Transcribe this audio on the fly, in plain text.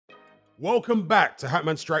Welcome back to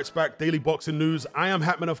Hatman Strikes Back Daily Boxing News. I am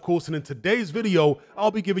Hatman, of course, and in today's video,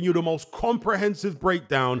 I'll be giving you the most comprehensive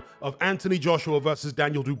breakdown of Anthony Joshua versus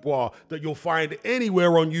Daniel Dubois that you'll find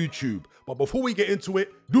anywhere on YouTube. But before we get into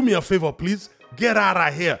it, do me a favor, please. Get out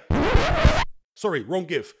of here. Sorry, wrong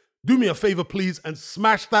gif. Do me a favor, please, and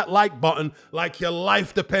smash that like button like your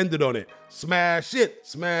life depended on it. Smash it,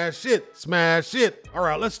 smash it, smash it. All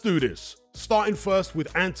right, let's do this. Starting first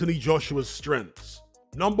with Anthony Joshua's strengths.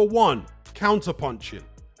 Number 1, counterpunching.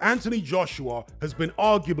 Anthony Joshua has been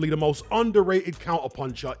arguably the most underrated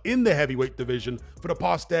counterpuncher in the heavyweight division for the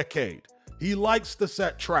past decade. He likes to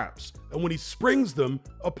set traps, and when he springs them,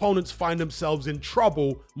 opponents find themselves in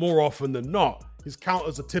trouble more often than not. His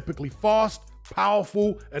counters are typically fast,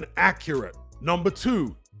 powerful, and accurate. Number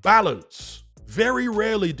 2, balance. Very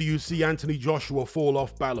rarely do you see Anthony Joshua fall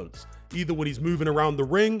off balance, either when he's moving around the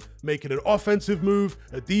ring, making an offensive move,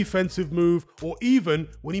 a defensive move, or even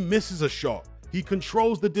when he misses a shot. He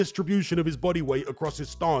controls the distribution of his body weight across his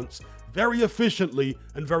stance very efficiently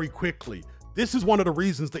and very quickly. This is one of the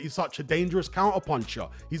reasons that he's such a dangerous counterpuncher.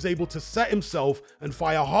 He's able to set himself and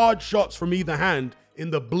fire hard shots from either hand in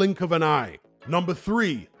the blink of an eye. Number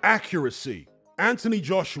 3, accuracy. Anthony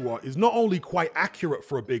Joshua is not only quite accurate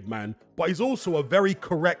for a big man, but he's also a very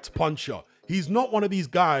correct puncher. He's not one of these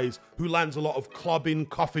guys who lands a lot of clubbing,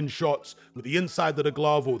 cuffing shots with the inside of the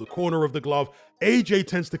glove or the corner of the glove. AJ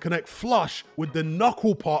tends to connect flush with the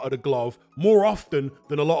knuckle part of the glove more often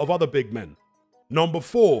than a lot of other big men. Number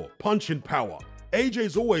 4, punching power.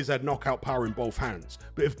 AJ's always had knockout power in both hands,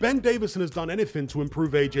 but if Ben Davison has done anything to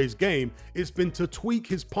improve AJ's game, it's been to tweak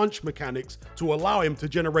his punch mechanics to allow him to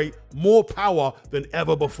generate more power than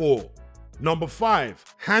ever before. Number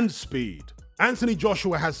 5, hand speed. Anthony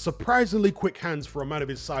Joshua has surprisingly quick hands for a man of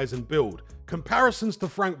his size and build. Comparisons to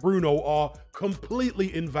Frank Bruno are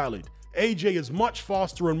completely invalid. AJ is much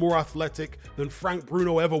faster and more athletic than Frank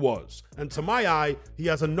Bruno ever was, and to my eye, he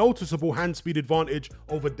has a noticeable hand speed advantage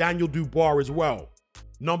over Daniel Dubois as well.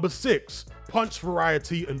 Number 6, punch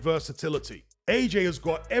variety and versatility. AJ has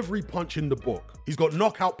got every punch in the book. He's got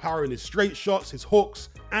knockout power in his straight shots, his hooks,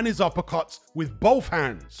 and his uppercuts with both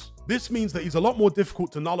hands. This means that he's a lot more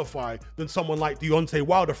difficult to nullify than someone like Deontay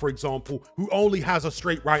Wilder, for example, who only has a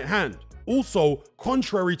straight right hand. Also,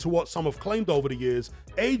 contrary to what some have claimed over the years,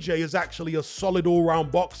 AJ is actually a solid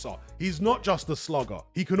all-round boxer. He's not just a slugger.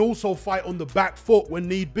 He can also fight on the back foot when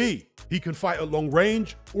need be. He can fight at long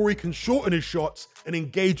range, or he can shorten his shots and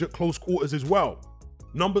engage at close quarters as well.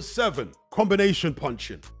 Number 7, combination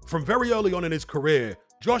punching. From very early on in his career,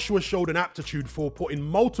 Joshua showed an aptitude for putting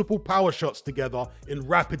multiple power shots together in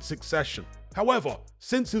rapid succession. However,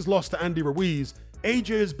 since his loss to Andy Ruiz,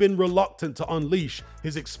 AJ has been reluctant to unleash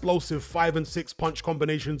his explosive 5 and 6 punch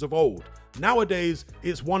combinations of old. Nowadays,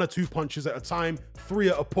 it's 1 or 2 punches at a time, 3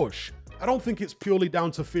 at a push. I don't think it's purely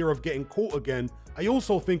down to fear of getting caught again. I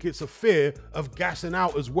also think it's a fear of gassing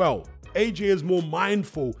out as well. AJ is more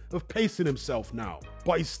mindful of pacing himself now,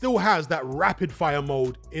 but he still has that rapid fire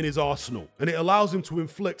mode in his arsenal, and it allows him to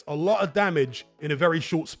inflict a lot of damage in a very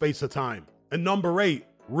short space of time. And number 8,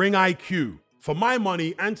 ring IQ. For my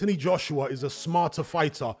money, Anthony Joshua is a smarter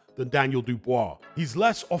fighter than Daniel Dubois. He's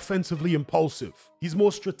less offensively impulsive. He's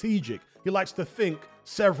more strategic. He likes to think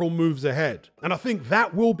several moves ahead. And I think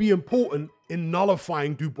that will be important in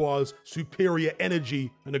nullifying Dubois' superior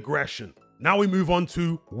energy and aggression. Now we move on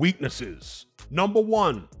to weaknesses. Number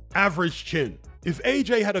 1, average chin. If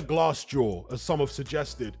AJ had a glass jaw, as some have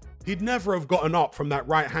suggested, he'd never have gotten up from that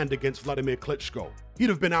right hand against Vladimir Klitschko. He'd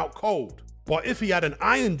have been out cold. But if he had an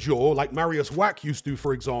iron jaw, like Mariusz Wach used to,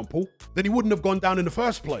 for example, then he wouldn't have gone down in the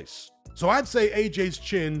first place. So I'd say AJ's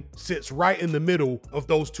chin sits right in the middle of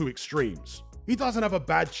those two extremes. He doesn't have a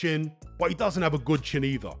bad chin, but he doesn't have a good chin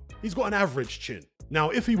either. He's got an average chin. Now,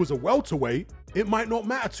 if he was a welterweight, it might not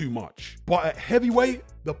matter too much. But at heavyweight,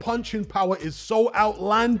 the punching power is so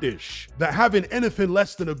outlandish that having anything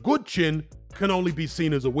less than a good chin can only be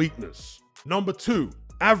seen as a weakness. Number 2,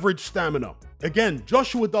 average stamina. Again,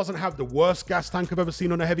 Joshua doesn't have the worst gas tank I've ever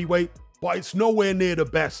seen on a heavyweight, but it's nowhere near the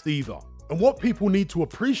best either. And what people need to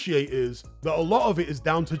appreciate is that a lot of it is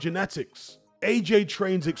down to genetics. AJ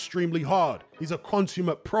trains extremely hard. He's a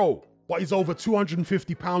consummate pro, but he's over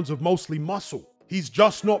 250 pounds of mostly muscle. He's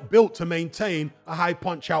just not built to maintain a high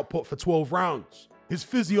punch output for 12 rounds. His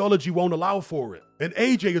physiology won't allow for it. And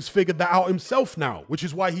AJ has figured that out himself now, which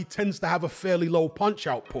is why he tends to have a fairly low punch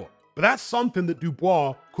output. But that's something that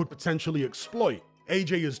Dubois could potentially exploit.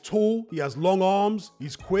 AJ is tall, he has long arms,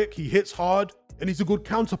 he's quick, he hits hard, and he's a good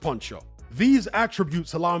counterpuncher. These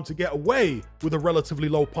attributes allow him to get away with a relatively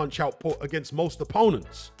low punch output against most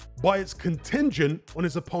opponents, but it's contingent on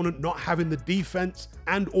his opponent not having the defense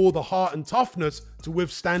and or the heart and toughness to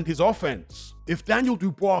withstand his offense. If Daniel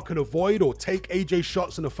Dubois can avoid or take AJ's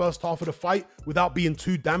shots in the first half of the fight without being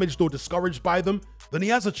too damaged or discouraged by them, then he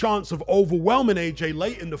has a chance of overwhelming AJ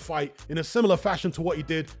late in the fight in a similar fashion to what he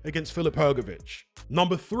did against Filip Hrgović.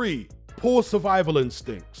 Number 3, poor survival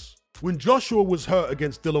instincts. When Joshua was hurt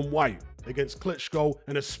against Dillian Whyte, against Klitschko,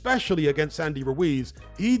 and especially against Andy Ruiz,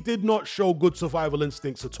 he did not show good survival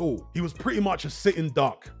instincts at all. He was pretty much a sitting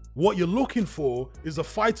duck. What you're looking for is a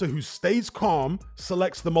fighter who stays calm,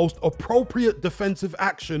 selects the most appropriate defensive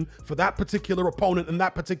action for that particular opponent in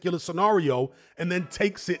that particular scenario, and then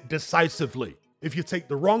takes it decisively. If you take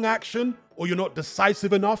the wrong action, or you're not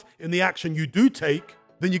decisive enough in the action you do take,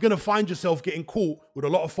 then you're going to find yourself getting caught with a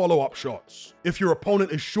lot of follow-up shots. If your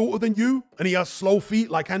opponent is shorter than you and he has slow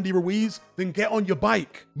feet like Andy Ruiz, then get on your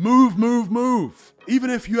bike. Move, move, move.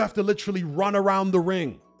 Even if you have to literally run around the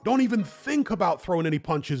ring. Don't even think about throwing any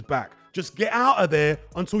punches back. Just get out of there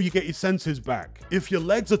until you get your senses back. If your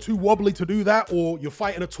legs are too wobbly to do that, or you're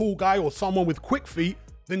fighting a tall guy or someone with quick feet,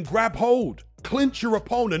 then grab hold. Clinch your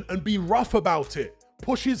opponent and be rough about it.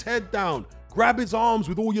 Push his head down. Grab his arms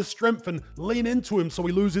with all your strength and lean into him so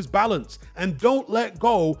he loses balance. And don't let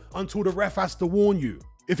go until the ref has to warn you.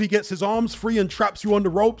 If he gets his arms free and traps you on the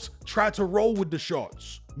ropes, try to roll with the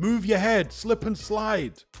shots. Move your head, slip and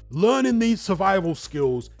slide. Learning these survival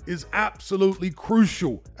skills is absolutely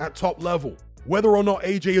crucial at top level. Whether or not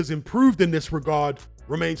AJ has improved in this regard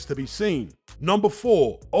remains to be seen. Number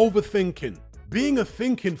 4, overthinking. Being a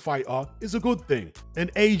thinking fighter is a good thing,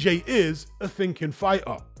 and AJ is a thinking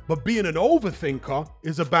fighter. But being an overthinker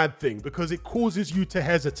is a bad thing because it causes you to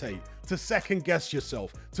hesitate, to second guess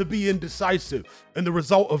yourself, to be indecisive. And the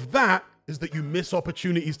result of that is that you miss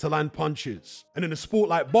opportunities to land punches. And in a sport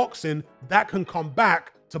like boxing, that can come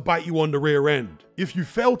back to bite you on the rear end. If you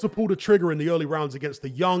fail to pull the trigger in the early rounds against a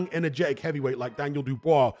young, energetic heavyweight like Daniel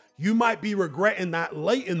Dubois, you might be regretting that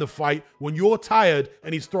late in the fight when you're tired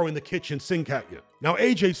and he's throwing the kitchen sink at you. Now,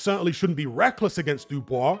 AJ certainly shouldn't be reckless against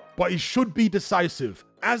Dubois, but he should be decisive,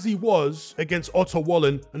 as he was against Otto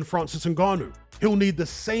Wallin and Francis Ngannou. He'll need the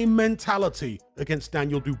same mentality against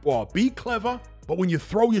Daniel Dubois. Be clever, but when you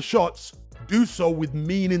throw your shots, do so with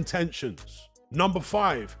mean intentions. Number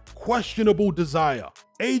 5, questionable desire.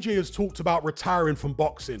 AJ has talked about retiring from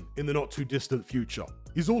boxing in the not too distant future.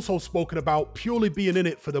 He's also spoken about purely being in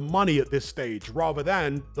it for the money at this stage rather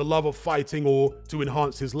than the love of fighting or to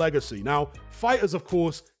enhance his legacy. Now, fighters, of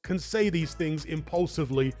course, can say these things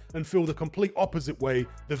impulsively and feel the complete opposite way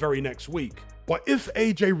the very next week. But if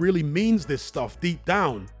AJ really means this stuff deep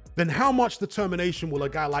down, then how much determination will a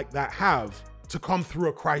guy like that have to come through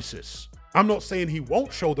a crisis? I'm not saying he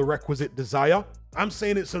won't show the requisite desire. I'm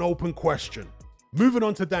saying it's an open question. Moving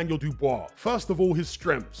on to Daniel Dubois. First of all, his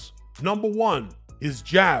strengths. Number 1, his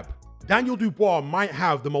jab. Daniel Dubois might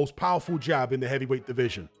have the most powerful jab in the heavyweight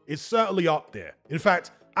division. It's certainly up there. In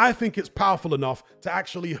fact, I think it's powerful enough to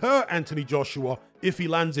actually hurt Anthony Joshua if he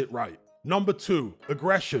lands it right. Number 2,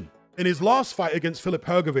 aggression. In his last fight against Filip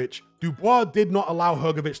Hrgović, Dubois did not allow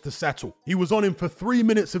Hrgović to settle. He was on him for 3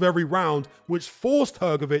 minutes of every round, which forced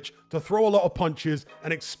Hrgović to throw a lot of punches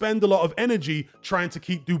and expend a lot of energy trying to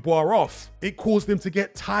keep Dubois off. It caused him to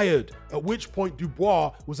get tired, at which point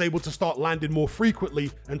Dubois was able to start landing more frequently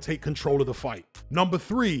and take control of the fight. Number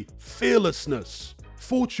 3, fearlessness.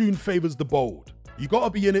 Fortune favors the bold. You gotta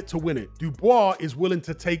be in it to win it. Dubois is willing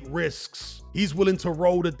to take risks. He's willing to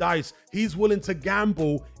roll the dice. He's willing to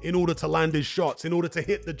gamble in order to land his shots, in order to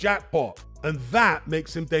hit the jackpot. And that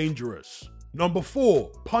makes him dangerous. Number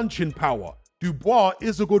 4, punching power. Dubois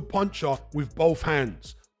is a good puncher with both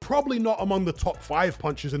hands. Probably not among the top 5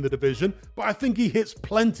 punchers in the division, but I think he hits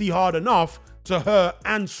plenty hard enough to hurt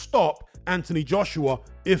and stop Anthony Joshua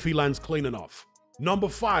if he lands clean enough. Number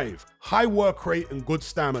 5, high work rate and good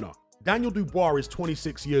stamina. Daniel Dubois is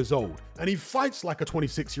 26 years old, and he fights like a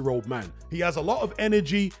 26-year-old man. He has a lot of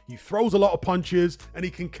energy, he throws a lot of punches, and he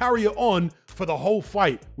can carry it on for the whole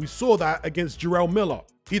fight. We saw that against Jarrell Miller.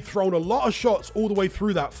 He'd thrown a lot of shots all the way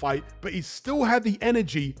through that fight, but he still had the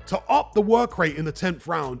energy to up the work rate in the 10th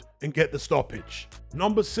round and get the stoppage.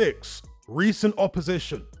 Number 6, recent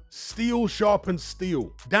opposition. Steel sharpens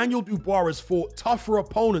steel. Daniel Dubois has fought tougher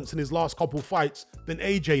opponents in his last couple fights than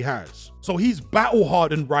AJ has. So he's battle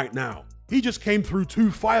hardened right now. He just came through 2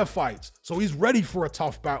 firefights, so he's ready for a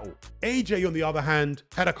tough battle. AJ, on the other hand,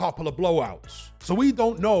 had a couple of blowouts. So we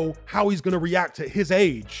don't know how he's gonna react at his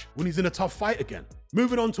age when he's in a tough fight again.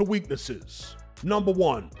 Moving on to weaknesses. Number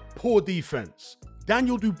 1, poor defense.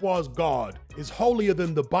 Daniel Dubois' guard is holier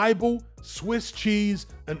than the Bible, Swiss cheese,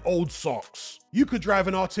 and old socks. You could drive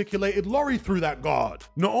an articulated lorry through that guard.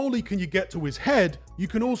 Not only can you get to his head, you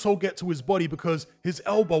can also get to his body because his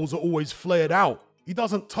elbows are always flared out. He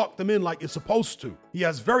doesn't tuck them in like you're supposed to. He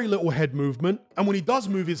has very little head movement, and when he does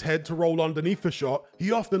move his head to roll underneath a shot,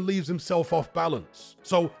 he often leaves himself off balance.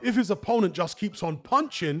 So if his opponent just keeps on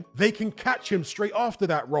punching, they can catch him straight after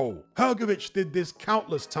that roll. Hrgović did this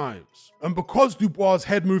countless times. And because Dubois'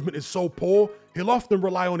 head movement is so poor, he'll often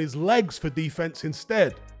rely on his legs for defense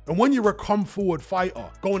instead. And when you're a come-forward fighter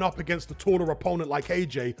going up against a taller opponent like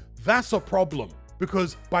AJ, that's a problem.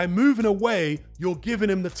 Because by moving away, you're giving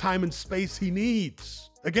him the time and space he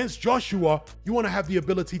needs. Against Joshua, you want to have the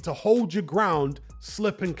ability to hold your ground,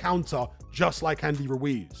 slip and counter, just like Andy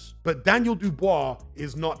Ruiz. But Daniel Dubois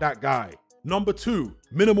is not that guy. Number 2,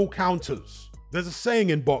 minimal counters. There's a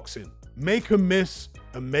saying in boxing, make 'em miss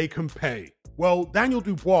and make 'em pay. Well, Daniel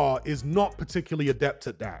Dubois is not particularly adept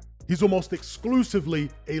at that. He's almost exclusively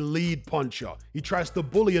a lead puncher. He tries to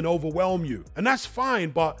bully and overwhelm you. And that's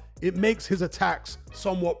fine, but it makes his attacks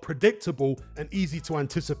somewhat predictable and easy to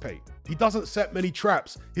anticipate. He doesn't set many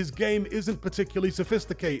traps. His game isn't particularly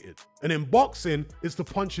sophisticated. And in boxing, it's the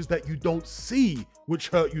punches that you don't see which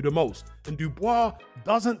hurt you the most. And Dubois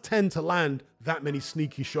doesn't tend to land that many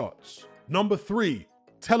sneaky shots. Number 3,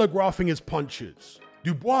 telegraphing his punches.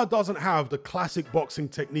 Dubois doesn't have the classic boxing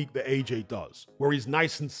technique that AJ does, where he's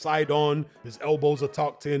nice and side on, his elbows are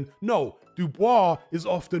tucked in. No, Dubois is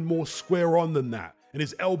often more square on than that, and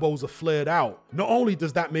his elbows are flared out. Not only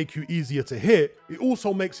does that make you easier to hit, it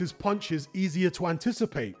also makes his punches easier to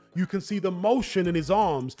anticipate. You can see the motion in his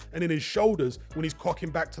arms and in his shoulders when he's cocking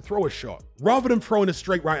back to throw a shot. Rather than throwing a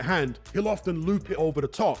straight right hand, he'll often loop it over the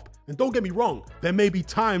top. And don't get me wrong, there may be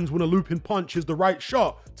times when a looping punch is the right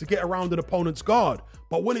shot to get around an opponent's guard.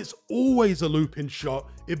 But when it's always a looping shot,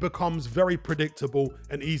 it becomes very predictable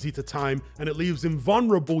and easy to time, and it leaves him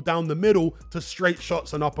vulnerable down the middle to straight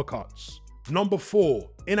shots and uppercuts. Number 4,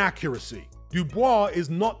 inaccuracy. Dubois is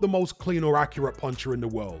not the most clean or accurate puncher in the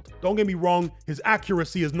world. Don't get me wrong, his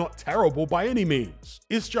accuracy is not terrible by any means.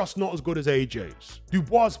 It's just not as good as AJ's.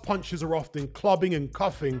 Dubois' punches are often clubbing and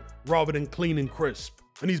cuffing rather than clean and crisp.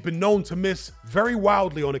 And he's been known to miss very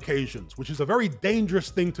wildly on occasions, which is a very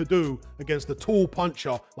dangerous thing to do against a tall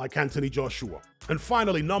puncher like Anthony Joshua. And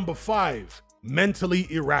finally, number 5, mentally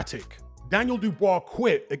erratic. Daniel Dubois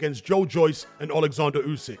quit against Joe Joyce and Alexander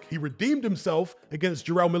Usyk. He redeemed himself against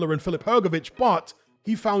Jarrell Miller and Filip Hrgović, but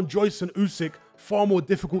he found Joyce and Usyk far more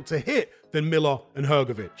difficult to hit than Miller and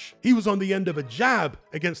Hrgović. He was on the end of a jab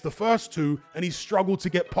against the first two, and he struggled to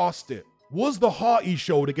get past it. Was the heart he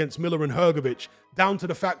showed against Miller and Hrgović down to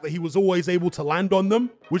the fact that he was always able to land on them,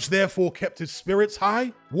 which therefore kept his spirits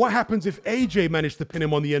high? What happens if AJ managed to pin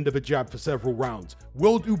him on the end of a jab for several rounds?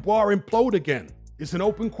 Will Dubois implode again? It's an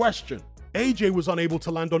open question. AJ was unable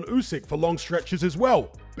to land on Usyk for long stretches as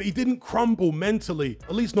well, but he didn't crumble mentally,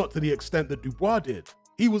 at least not to the extent that Dubois did.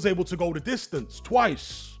 He was able to go the distance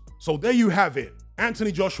twice. So there you have it.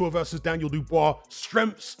 Anthony Joshua versus Daniel Dubois,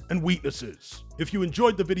 strengths and weaknesses. If you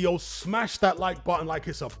enjoyed the video, smash that like button like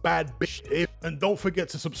it's a bad bitch, and don't forget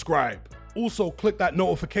to subscribe. Also, click that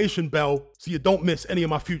notification bell so you don't miss any of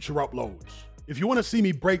my future uploads. If you want to see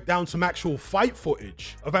me break down some actual fight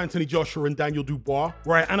footage of Anthony Joshua and Daniel Dubois,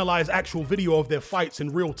 where I analyze actual video of their fights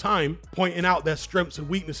in real time, pointing out their strengths and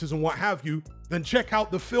weaknesses and what have you, then check out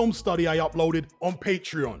the film study I uploaded on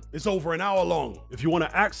Patreon. It's over an hour long. If you want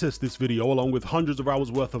to access this video along with hundreds of hours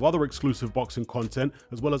worth of other exclusive boxing content,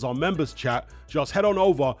 as well as our members chat, just head on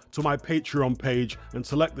over to my Patreon page and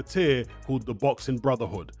select the tier called the Boxing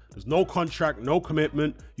Brotherhood. There's no contract, no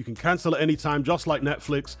commitment. You can cancel at any time, just like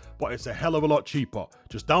Netflix, but it's a hell of a lot cheaper.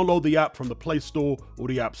 Just download the app from the Play Store or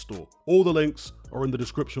the App Store. All the links are in the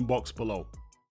description box below.